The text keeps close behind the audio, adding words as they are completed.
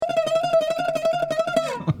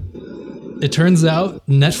It turns out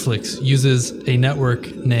Netflix uses a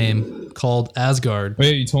network name called Asgard.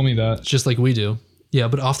 Wait, you told me that. Just like we do. Yeah,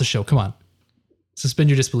 but off the show. Come on. Suspend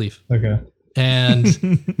your disbelief. Okay. And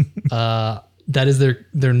that is their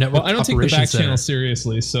network. Well, I don't take the back channel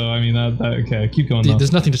seriously, so I mean that okay, keep going.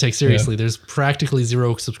 There's nothing to take seriously. Yeah. There's practically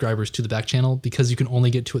 0 subscribers to the back channel because you can only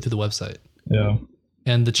get to it through the website. Yeah.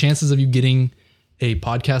 And the chances of you getting a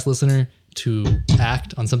podcast listener to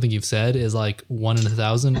act on something you've said is like 1 in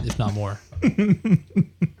 1,000, if not more.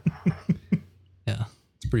 Yeah,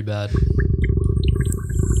 it's pretty bad.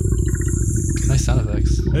 Nice sound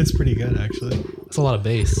effects. It's pretty good, actually. It's a lot of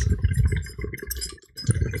bass.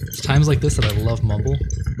 It's times like this that I love Mumble,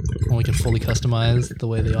 when we can fully customize the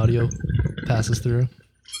way the audio passes through.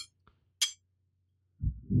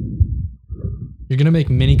 You're going to make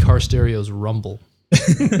mini car stereos rumble.